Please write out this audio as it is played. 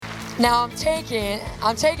Now I'm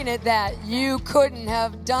taking it that you couldn't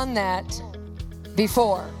have done that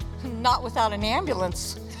before. Not without an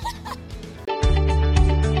ambulance.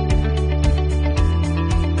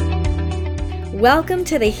 Welcome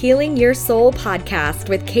to the Healing Your Soul podcast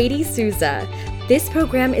with Katie Souza. This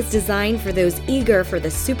program is designed for those eager for the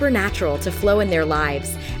supernatural to flow in their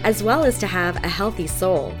lives, as well as to have a healthy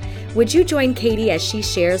soul. Would you join Katie as she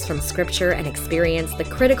shares from scripture and experience the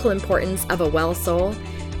critical importance of a well soul?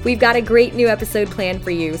 We've got a great new episode planned for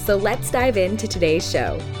you, so let's dive into today's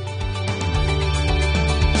show.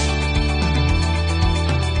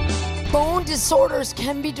 Bone disorders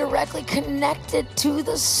can be directly connected to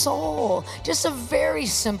the soul. Just a very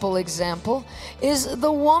simple example is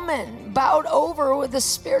the woman bowed over with the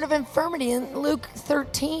spirit of infirmity in Luke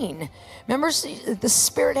 13. Remember, the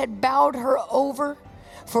spirit had bowed her over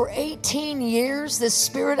for 18 years, this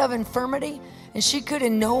spirit of infirmity, and she could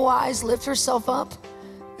in no wise lift herself up.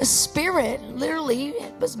 The spirit literally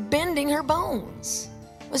was bending her bones,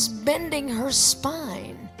 was bending her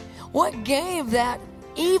spine. What gave that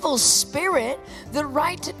evil spirit the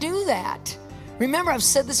right to do that? Remember, I've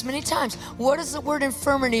said this many times. What does the word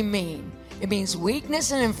infirmity mean? It means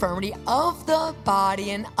weakness and infirmity of the body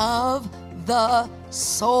and of the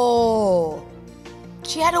soul.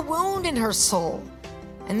 She had a wound in her soul,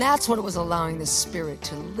 and that's what it was allowing the spirit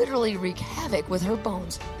to literally wreak havoc with her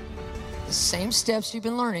bones. The same steps you've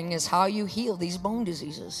been learning is how you heal these bone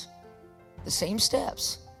diseases. The same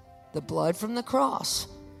steps. The blood from the cross.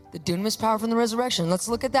 The dunamis power from the resurrection. Let's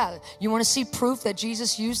look at that. You want to see proof that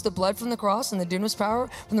Jesus used the blood from the cross and the dunamis power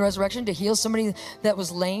from the resurrection to heal somebody that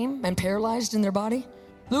was lame and paralyzed in their body?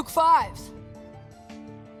 Luke 5.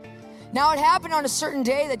 Now it happened on a certain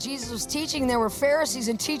day that Jesus was teaching, and there were Pharisees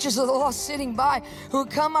and teachers of the law sitting by who had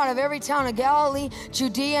come out of every town of Galilee,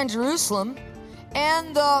 Judea, and Jerusalem.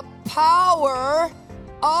 And the power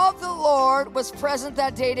of the Lord was present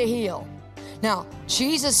that day to heal. Now,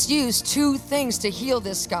 Jesus used two things to heal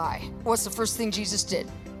this guy. What's the first thing Jesus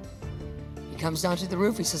did? He comes down to the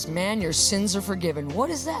roof. He says, man, your sins are forgiven. What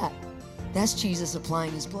is that? That's Jesus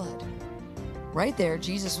applying his blood. Right there,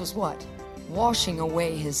 Jesus was what? Washing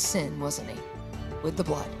away his sin, wasn't he? With the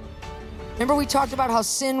blood. Remember we talked about how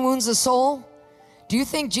sin wounds the soul? Do you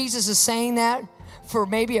think Jesus is saying that for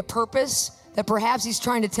maybe a purpose? That perhaps he's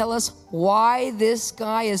trying to tell us why this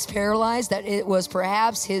guy is paralyzed, that it was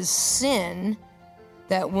perhaps his sin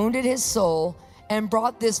that wounded his soul and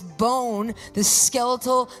brought this bone, this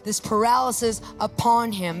skeletal, this paralysis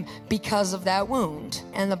upon him because of that wound.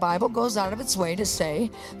 And the Bible goes out of its way to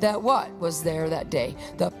say that what was there that day?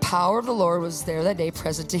 The power of the Lord was there that day,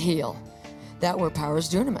 present to heal. That word power is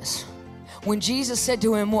dunamis. When Jesus said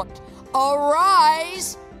to him what?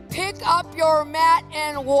 Arise, pick up your mat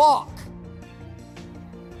and walk.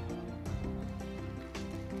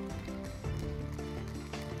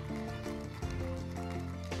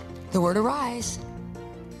 The word arise,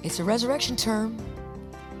 it's a resurrection term.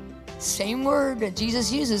 Same word that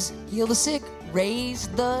Jesus uses, heal the sick, raise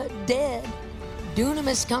the dead.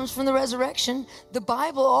 Dunamis comes from the resurrection. The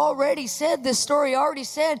Bible already said, this story already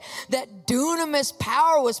said that dunamis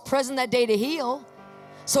power was present that day to heal.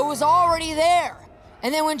 So it was already there.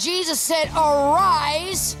 And then when Jesus said,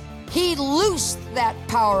 arise, he loosed that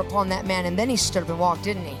power upon that man, and then he stood up and walked,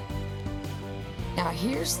 didn't he? Now,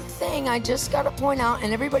 here's the thing I just got to point out,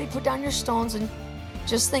 and everybody put down your stones and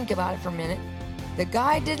just think about it for a minute. The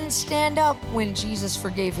guy didn't stand up when Jesus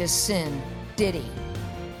forgave his sin, did he?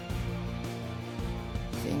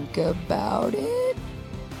 Think about it.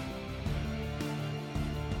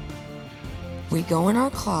 We go in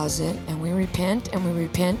our closet and we repent and we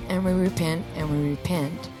repent and we repent and we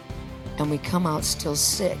repent, and we come out still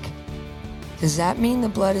sick. Does that mean the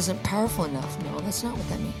blood isn't powerful enough? No, that's not what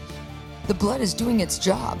that means. The blood is doing its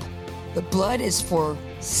job. The blood is for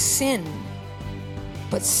sin.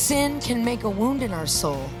 But sin can make a wound in our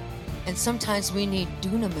soul. And sometimes we need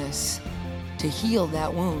dunamis to heal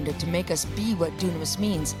that wound and to make us be what dunamis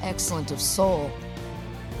means, excellent of soul.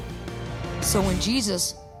 So when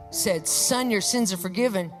Jesus said, son, your sins are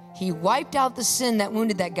forgiven, he wiped out the sin that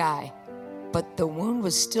wounded that guy. But the wound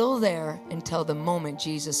was still there until the moment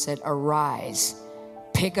Jesus said, arise,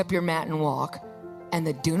 pick up your mat and walk. And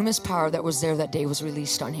the dunamis power that was there that day was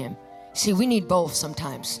released on him. See, we need both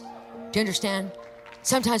sometimes. Do you understand?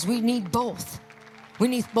 Sometimes we need both. We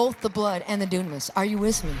need both the blood and the dunamis. Are you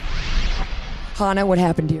with me? Hannah, what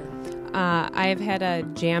happened to you? I've had a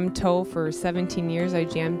jammed toe for 17 years. I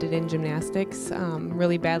jammed it in gymnastics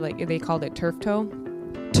really bad. Like they called it turf toe.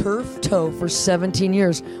 Turf toe for 17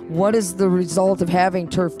 years. What is the result of having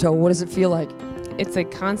turf toe? What does it feel like? it's a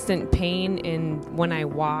constant pain in when I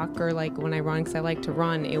walk or like when I run, because I like to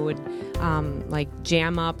run, it would like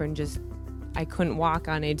jam up and just, I couldn't walk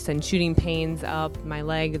on it. It'd send shooting pains up my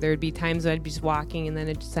leg. There'd be times I'd be just walking and then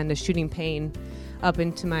it'd send a shooting pain up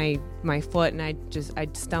into my foot, and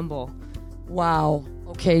I'd stumble. Wow.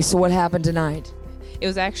 Okay, so what happened tonight? It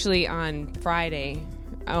was actually on Friday.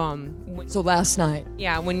 So last night.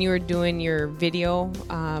 Yeah, when you were doing your video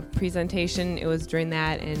presentation, it was during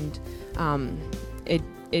that, and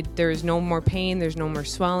there's no more pain, there's no more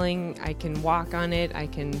swelling. I can walk on it, I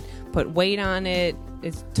can put weight on it.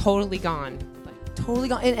 It's totally gone. Totally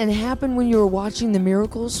gone. And it happened when you were watching the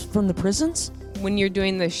miracles from the prisons? When you're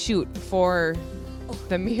doing the shoot for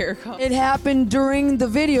the miracle. It happened during the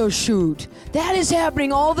video shoot. That is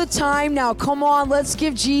happening all the time now. Come on, let's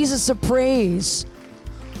give Jesus a praise.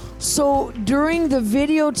 So during the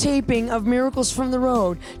videotaping of Miracles from the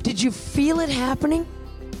Road, did you feel it happening?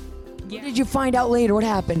 Yeah. Or did you find out later what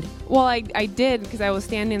happened? Well, I did, because I was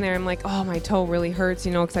standing there. I'm like, oh, my toe really hurts,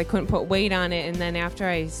 because I couldn't put weight on it. And then after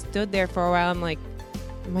I stood there for a while, I'm like,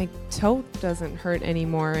 my toe doesn't hurt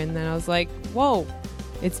anymore. And then I was like, whoa,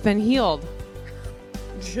 it's been healed.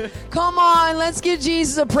 Come on, let's give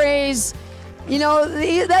Jesus a praise.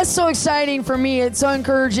 That's so exciting for me. It's so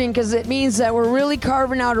encouraging because it means that we're really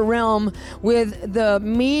carving out a realm with the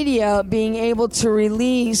media being able to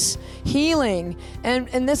release healing.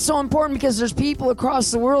 And that's so important because there's people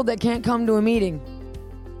across the world that can't come to a meeting.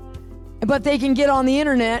 But they can get on the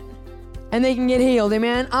internet and they can get healed.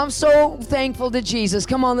 Amen. I'm so thankful to Jesus.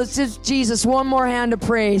 Come on, let's give Jesus one more hand of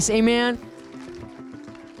praise. Amen.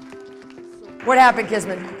 What happened,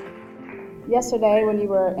 Kisman? Yesterday, when you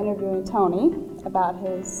were interviewing Tony about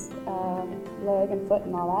his leg and foot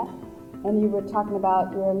and all that, and you were talking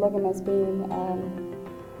about your ligaments being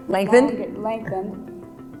lengthened.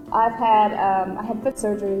 I had foot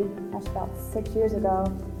surgery actually about 6 years ago,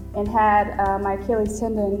 and had my Achilles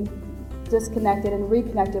tendon disconnected and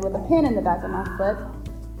reconnected with a pin in the back of my foot,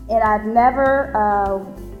 and I've never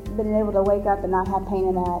been able to wake up and not have pain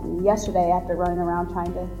in that. And yesterday, after running around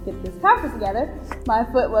trying to get this conference together, my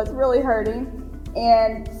foot was really hurting.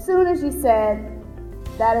 And as soon as you said,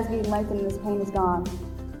 that is being lengthened and this pain is gone,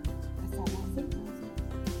 I sat my seat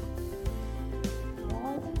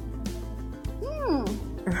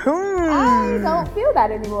I don't feel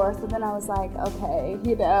that anymore. So then I was like, okay,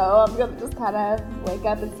 I'm going to just kind of wake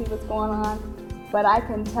up and see what's going on. But I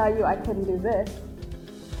can tell you I couldn't do this.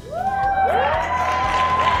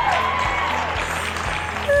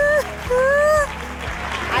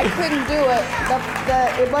 I couldn't do it.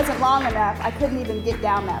 It wasn't long enough. I couldn't even get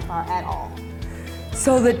down that far at all.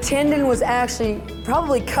 So the tendon was actually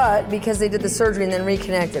probably cut because they did the surgery and then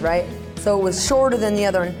reconnected, right? So it was shorter than the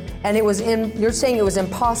other one, and you're saying it was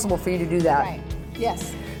impossible for you to do that. Right,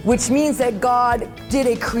 yes. Which means that God did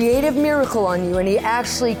a creative miracle on you, and He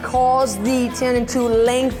actually caused the tendon to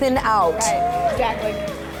lengthen out. Right, exactly.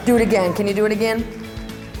 Do it again. Can you do it again?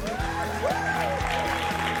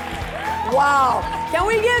 Wow. Can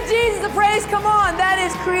we give Jesus a praise? Come on. That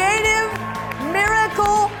is creative,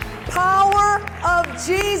 miracle, power of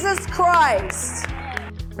Jesus Christ.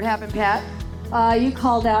 What happened, Pat? You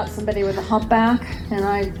called out somebody with a humpback, and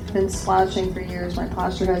I've been slouching for years. My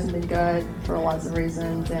posture hasn't been good for lots of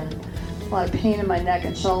reasons, and a lot of pain in my neck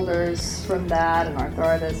and shoulders from that, and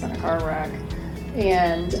arthritis and a car wreck.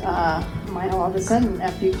 And all of a sudden,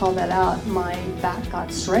 after you called that out, my back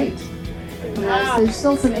got straight. There's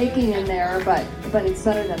still some aching in there, but it's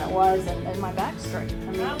better than it was, and my back's straight.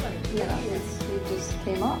 I mean, it just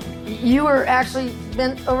came up. You were actually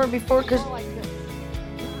bent over before, because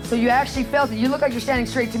so you actually felt it. You look like you're standing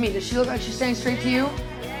straight to me. Does she look like she's standing straight to you?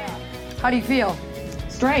 How do you feel?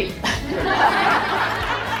 Straight.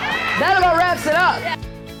 That about wraps it up.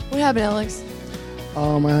 What happened, Alex?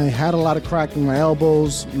 I had a lot of crack in my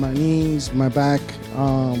elbows, my knees, my back.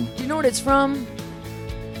 Do you know what it's from?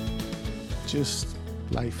 Just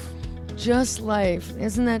life. Just life.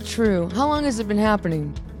 Isn't that true? How long has it been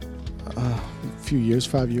happening? A few years,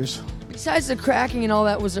 5 years. Besides the cracking and all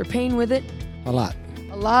that, was there pain with it? A lot.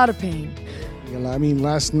 A lot of pain. Yeah, I mean,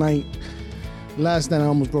 last night I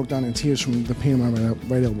almost broke down in tears from the pain in my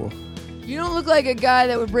right elbow. You don't look like a guy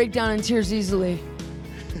that would break down in tears easily.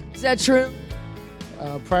 Is that true?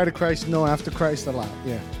 Prior to Christ, no. After Christ, a lot,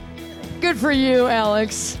 yeah. Good for you,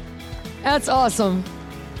 Alex. That's awesome.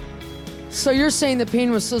 So you're saying the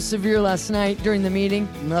pain was so severe last night during the meeting?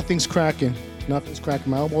 Nothing's cracking. Nothing's cracking.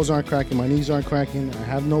 My elbows aren't cracking. My knees aren't cracking. I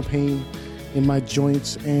have no pain in my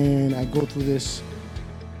joints, and I go through this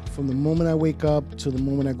from the moment I wake up to the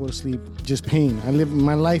moment I go to sleep. Just pain.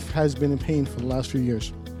 My life has been in pain for the last few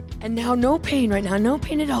years. And now no pain right now. No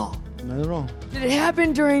pain at all. Not at all. Did it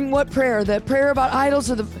happen during what prayer? The prayer about idols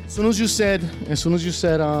or the... As soon as you said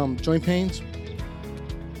joint pains,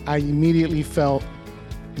 I immediately felt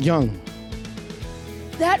young.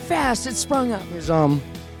 That fast it sprung up. There's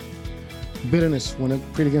bitterness. When I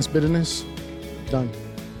prayed against bitterness, done.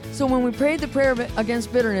 So when we prayed the prayer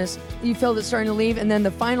against bitterness, you felt it starting to leave, and then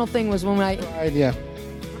the final thing was when Pride, yeah.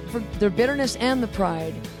 for the bitterness and the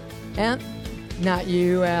pride. And not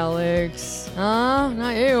you, Alex.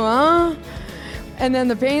 Not you, huh? And then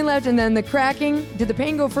the pain left, and then the cracking. Did the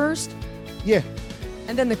pain go first? Yeah.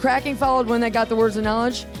 And then the cracking followed when they got the words of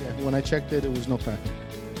knowledge? Yeah. When I checked it, it was no cracking.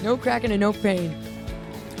 No cracking and no pain.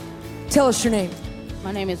 Tell us your name.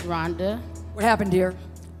 My name is Rhonda. What happened, dear?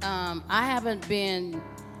 I haven't been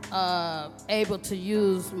able to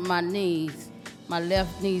use my knees, my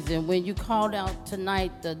left knees. And when you called out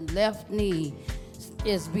tonight, the left knee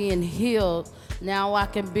is being healed. Now I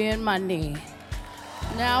can bend my knee.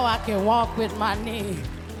 Now I can walk with my knee.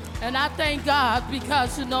 And I thank God,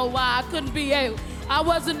 because you know why? I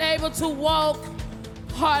wasn't able to walk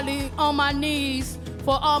hardly on my knees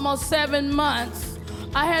for almost 7 months.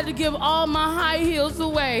 I had to give all my high heels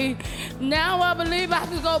away. Now I believe I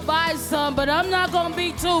could go buy some, but I'm not gonna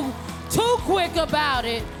be too quick about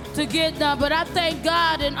it to get done. But I thank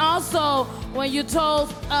God. And also, when you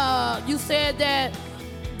you said that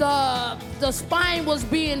the spine was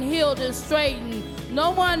being healed and straightened.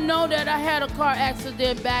 No one know that I had a car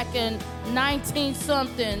accident back in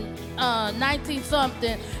 19-something,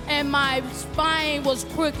 and my spine was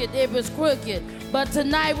crooked. It was crooked. But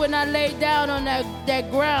tonight when I lay down on that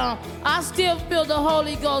ground, I still feel the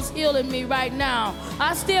Holy Ghost healing me right now.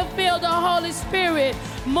 I still feel the Holy Spirit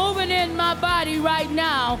moving in my body right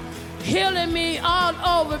now, healing me all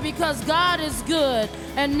over, because God is good.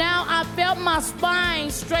 And now I felt my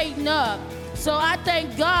spine straighten up. So I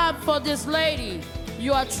thank God for this lady.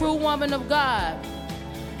 You are a true woman of God.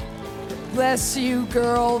 Bless you,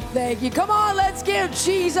 girl. Thank you. Come on, let's give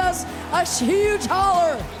Jesus a huge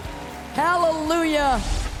holler. Hallelujah.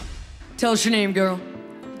 Tell us your name, girl.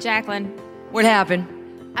 Jacqueline. What happened?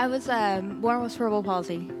 I was born with cerebral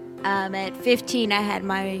palsy. At 15, I had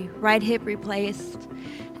my right hip replaced,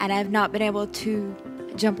 and I've not been able to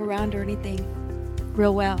jump around or anything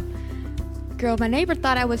real well. Girl, my neighbor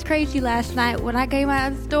thought I was crazy last night when I came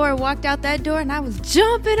out of the door, walked out that door, and I was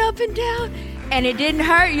jumping up and down, and it didn't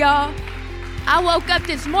hurt, y'all. I woke up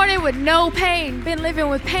this morning with no pain. Been living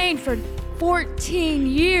with pain for 14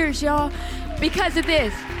 years, y'all, because of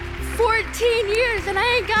this. 14 years, and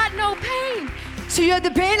I ain't got no pain. So you had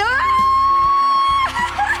the pain?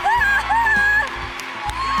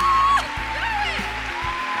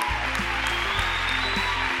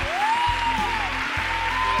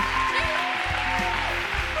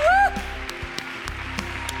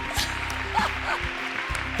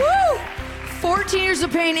 Woo! 14 years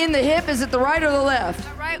of pain in the hip. Is it the right or the left?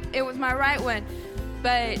 It was my right one,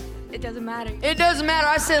 but it doesn't matter. It doesn't matter.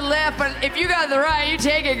 I said left, but if you got the right, you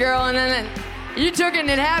take it, girl, and then you took it and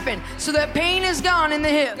it happened. So that pain is gone in the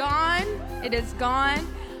hip. Gone. It is gone.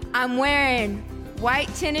 I'm wearing white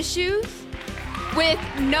tennis shoes with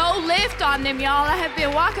no lift on them, y'all. I have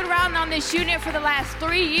been walking around on this unit for the last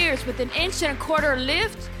 3 years with 1.25 inch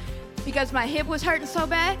lift because my hip was hurting so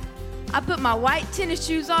bad. I put my white tennis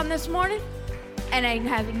shoes on this morning, and I'm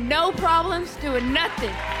having no problems doing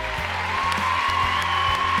nothing.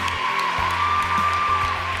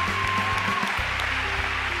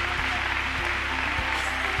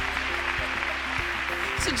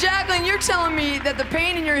 So Jacqueline, you're telling me that the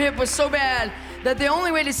pain in your hip was so bad that the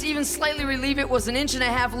only way to even slightly relieve it was 1.5 inch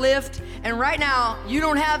lift, and right now you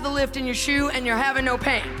don't have the lift in your shoe and you're having no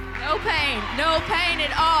pain. No pain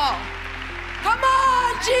at all. Come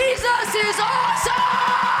on, Jesus is awesome!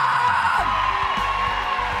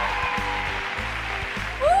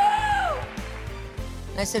 Woo!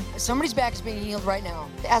 I said, somebody's back is being healed right now.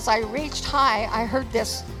 As I reached high, I heard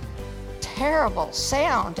this terrible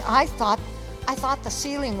sound. I thought the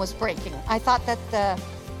ceiling was breaking. I thought that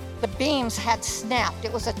the beams had snapped.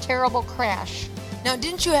 It was a terrible crash. Now,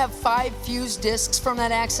 didn't you have 5 fused discs from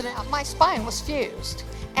that accident? My spine was fused,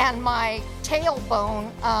 and my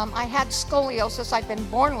tailbone, I had scoliosis. I'd been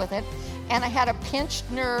born with it, and I had a pinched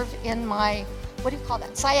nerve in my, what do you call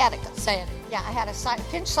that? Sciatica. Yeah, I had a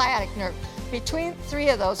pinched sciatic nerve. Between 3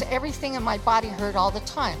 of those, everything in my body hurt all the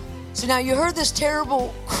time. So now you heard this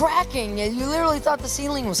terrible cracking, and you literally thought the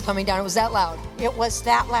ceiling was coming down. It was that loud. It was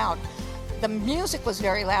that loud. The music was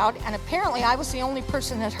very loud, and apparently I was the only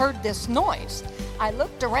person that heard this noise. I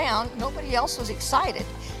looked around, nobody else was excited.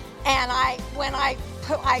 And when I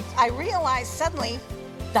realized suddenly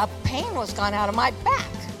the pain was gone out of my back.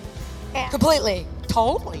 And completely.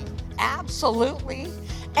 Totally. Absolutely.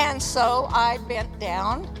 And so I bent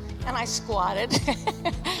down and I squatted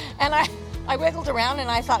and I wiggled around,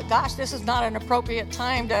 and I thought, gosh, this is not an appropriate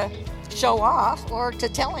time to show off or to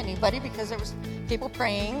tell anybody, because there was people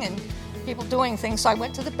praying and people doing things. So I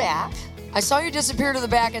went to the back. I saw you disappear to the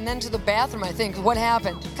back and then to the bathroom, I think. What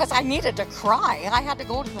happened? Because I needed to cry. I had to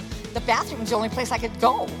go to the bathroom. Was the only place I could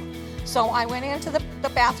go. So I went into the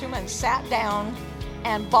bathroom and sat down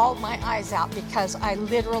and bawled my eyes out, because I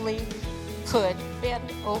literally could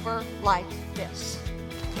bend over like this.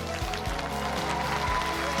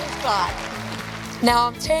 Praise God. Now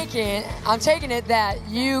I'm taking it that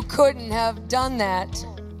you couldn't have done that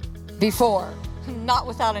before. Not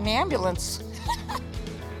without an ambulance.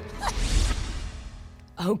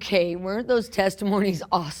 Okay, weren't those testimonies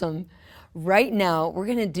awesome? Right now, we're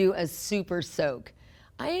going to do a super soak.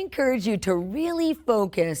 I encourage you to really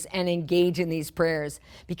focus and engage in these prayers,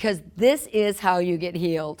 because this is how you get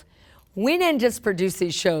healed. We didn't just produce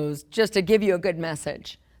these shows just to give you a good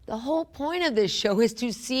message. The whole point of this show is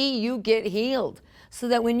to see you get healed, so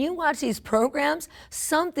that when you watch these programs,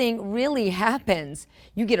 something really happens.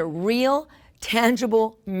 You get a real,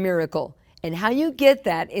 tangible miracle. And how you get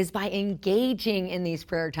that is by engaging in these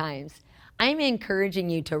prayer times. I'm encouraging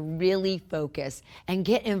you to really focus and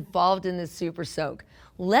get involved in this super soak.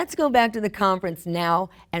 Let's go back to the conference now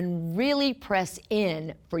and really press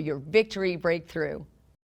in for your victory breakthrough.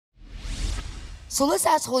 So let's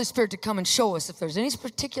ask the Holy Spirit to come and show us if there's any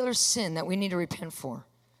particular sin that we need to repent for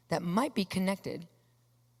that might be connected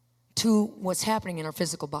to what's happening in our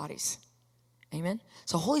physical bodies. Amen?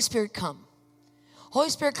 So Holy Spirit, come. Holy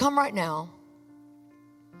Spirit, come right now,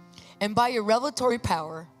 and by your revelatory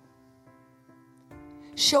power,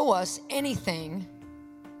 show us anything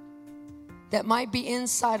that might be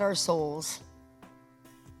inside our souls,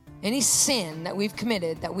 any sin that we've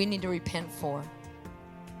committed that we need to repent for.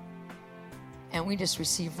 And we just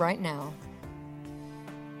receive right now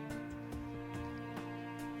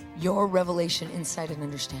your revelation, insight, and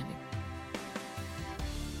understanding.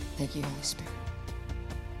 Thank you, Holy Spirit.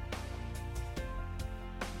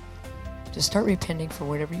 Just start repenting for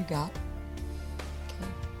whatever you got.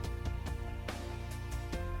 Okay.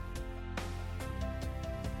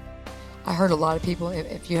 I heard a lot of people,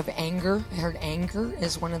 if you have anger, I heard anger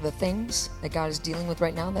is one of the things that God is dealing with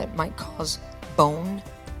right now that might cause bone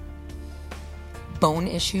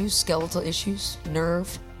issues, skeletal issues,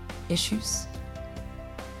 nerve issues.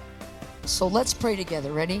 So let's pray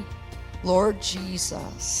together. Ready? Lord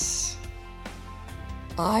Jesus,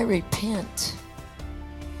 I repent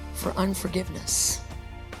for unforgiveness.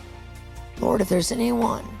 Lord, if there's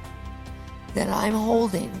anyone that I'm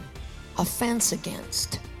holding offense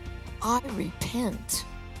against, I repent.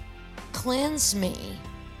 Cleanse me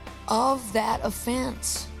of that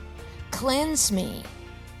offense. Cleanse me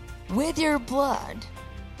with your blood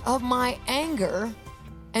of my anger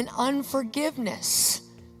and unforgiveness.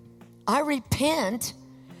 I repent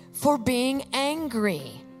for being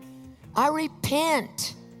angry. I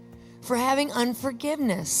repent for having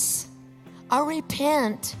unforgiveness. I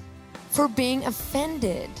repent for being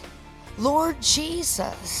offended. Lord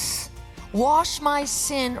Jesus, wash my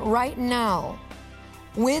sin right now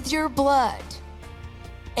with your blood.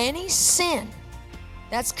 Any sin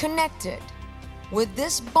that's connected with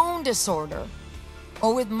this bone disorder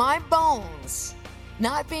or with my bones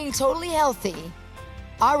not being totally healthy,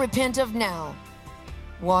 I repent of now.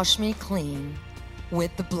 Wash me clean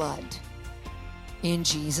with the blood. In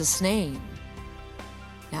Jesus' name.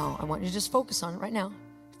 Now, I want you to just focus on it right now.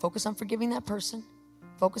 Focus on forgiving that person.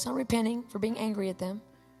 Focus on repenting for being angry at them.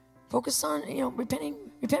 Focus on,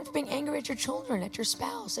 repent for being angry at your children, at your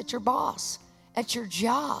spouse, at your boss, at your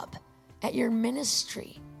job, at your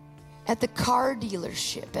ministry, at the car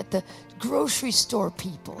dealership, at the grocery store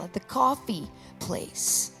people, at the coffee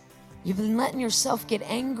place. You've been letting yourself get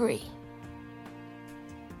angry.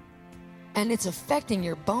 And it's affecting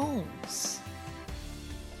your bones.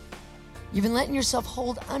 You've been letting yourself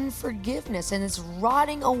hold unforgiveness, and it's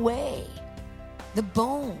rotting away the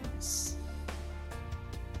bones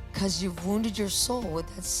because you've wounded your soul with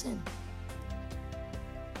that sin.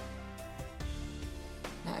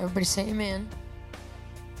 Now, everybody say amen.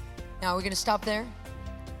 Now, we're going to stop there.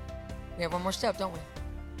 We have one more step, don't we?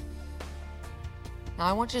 Now,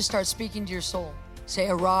 I want you to start speaking to your soul. Say,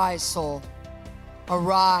 arise, soul.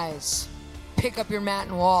 Arise. Pick up your mat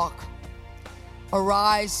and walk.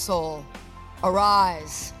 Arise, soul.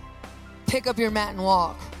 Arise. Pick up your mat and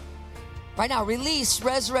walk. Right now, release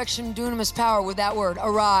resurrection dunamis power with that word,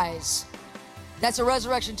 arise. That's a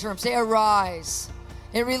resurrection term. Say arise.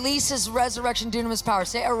 It releases resurrection dunamis power.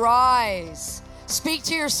 Say arise. Speak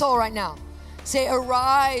to your soul right now. Say,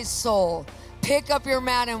 arise, soul. Pick up your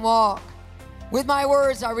mat and walk. With my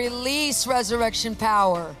words, I release resurrection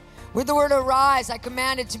power. With the word arise, I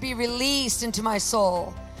command it to be released into my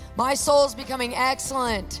soul. My soul is becoming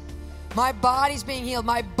excellent. My body's being healed.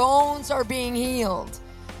 My bones are being healed.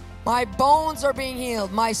 My bones are being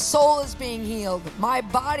healed. My soul is being healed. My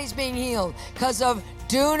body's being healed because of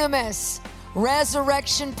dunamis,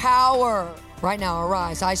 resurrection power. Right now,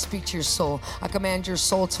 arise. I speak to your soul. I command your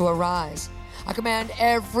soul to arise. I command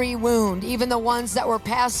every wound, even the ones that were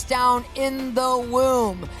passed down in the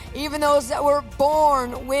womb, even those that were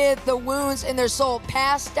born with the wounds in their soul,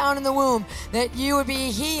 passed down in the womb, that you would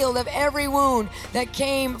be healed of every wound that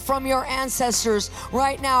came from your ancestors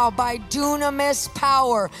right now by dunamis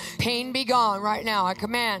power. Pain be gone right now. I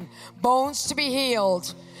command bones to be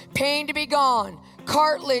healed, pain to be gone,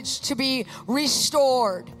 cartilage to be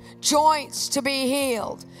restored, joints to be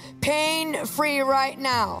healed, pain-free right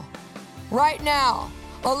now. Right now,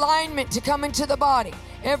 alignment to come into the body.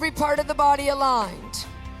 Every part of the body aligned.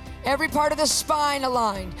 Every part of the spine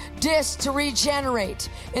aligned. Disc to regenerate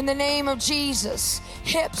in the name of Jesus.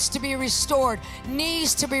 Hips to be restored.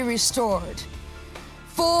 Knees to be restored.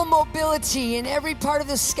 Full mobility in every part of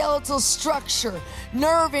the skeletal structure.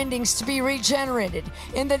 Nerve endings to be regenerated.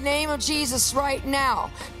 In the name of Jesus right now.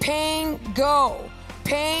 Pain go.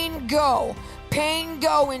 Pain go. Pain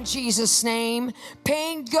go in Jesus' name.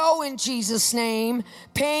 Pain go in Jesus' name.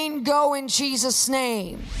 Pain go in Jesus'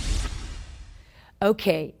 name.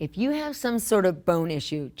 Okay, if you have some sort of bone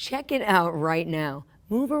issue, check it out right now.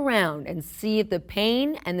 Move around and see if the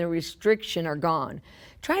pain and the restriction are gone.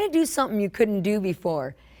 Try to do something you couldn't do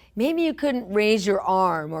before. Maybe you couldn't raise your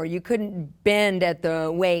arm or you couldn't bend at the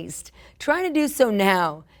waist. Try to do so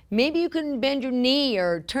now. Maybe you couldn't bend your knee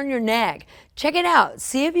or turn your neck. Check it out.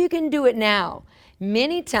 See if you can do it now.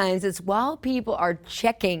 Many times it's while people are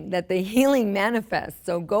checking that the healing manifests.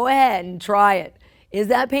 So go ahead and try it. Is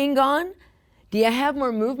that pain gone? Do you have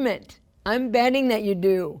more movement? I'm betting that you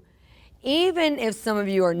do. Even if some of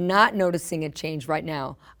you are not noticing a change right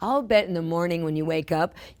now, I'll bet in the morning when you wake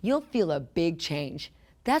up, you'll feel a big change.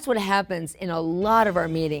 That's what happens in a lot of our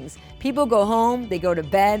meetings. People go home, they go to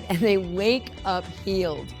bed, and they wake up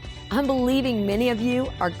healed. I'm believing many of you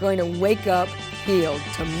are going to wake up healed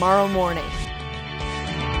tomorrow morning.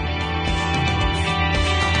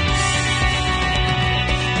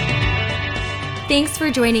 Thanks for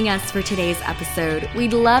joining us for today's episode.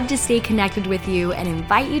 We'd love to stay connected with you and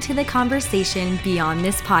invite you to the conversation beyond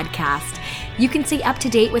this podcast. You can stay up to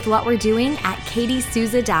date with what we're doing at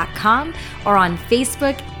katiesouza.com or on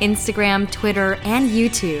Facebook, Instagram, Twitter, and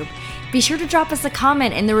YouTube. Be sure to drop us a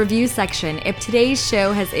comment in the review section if today's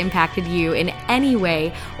show has impacted you in any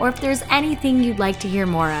way or if there's anything you'd like to hear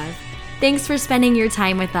more of. Thanks for spending your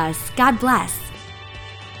time with us. God bless.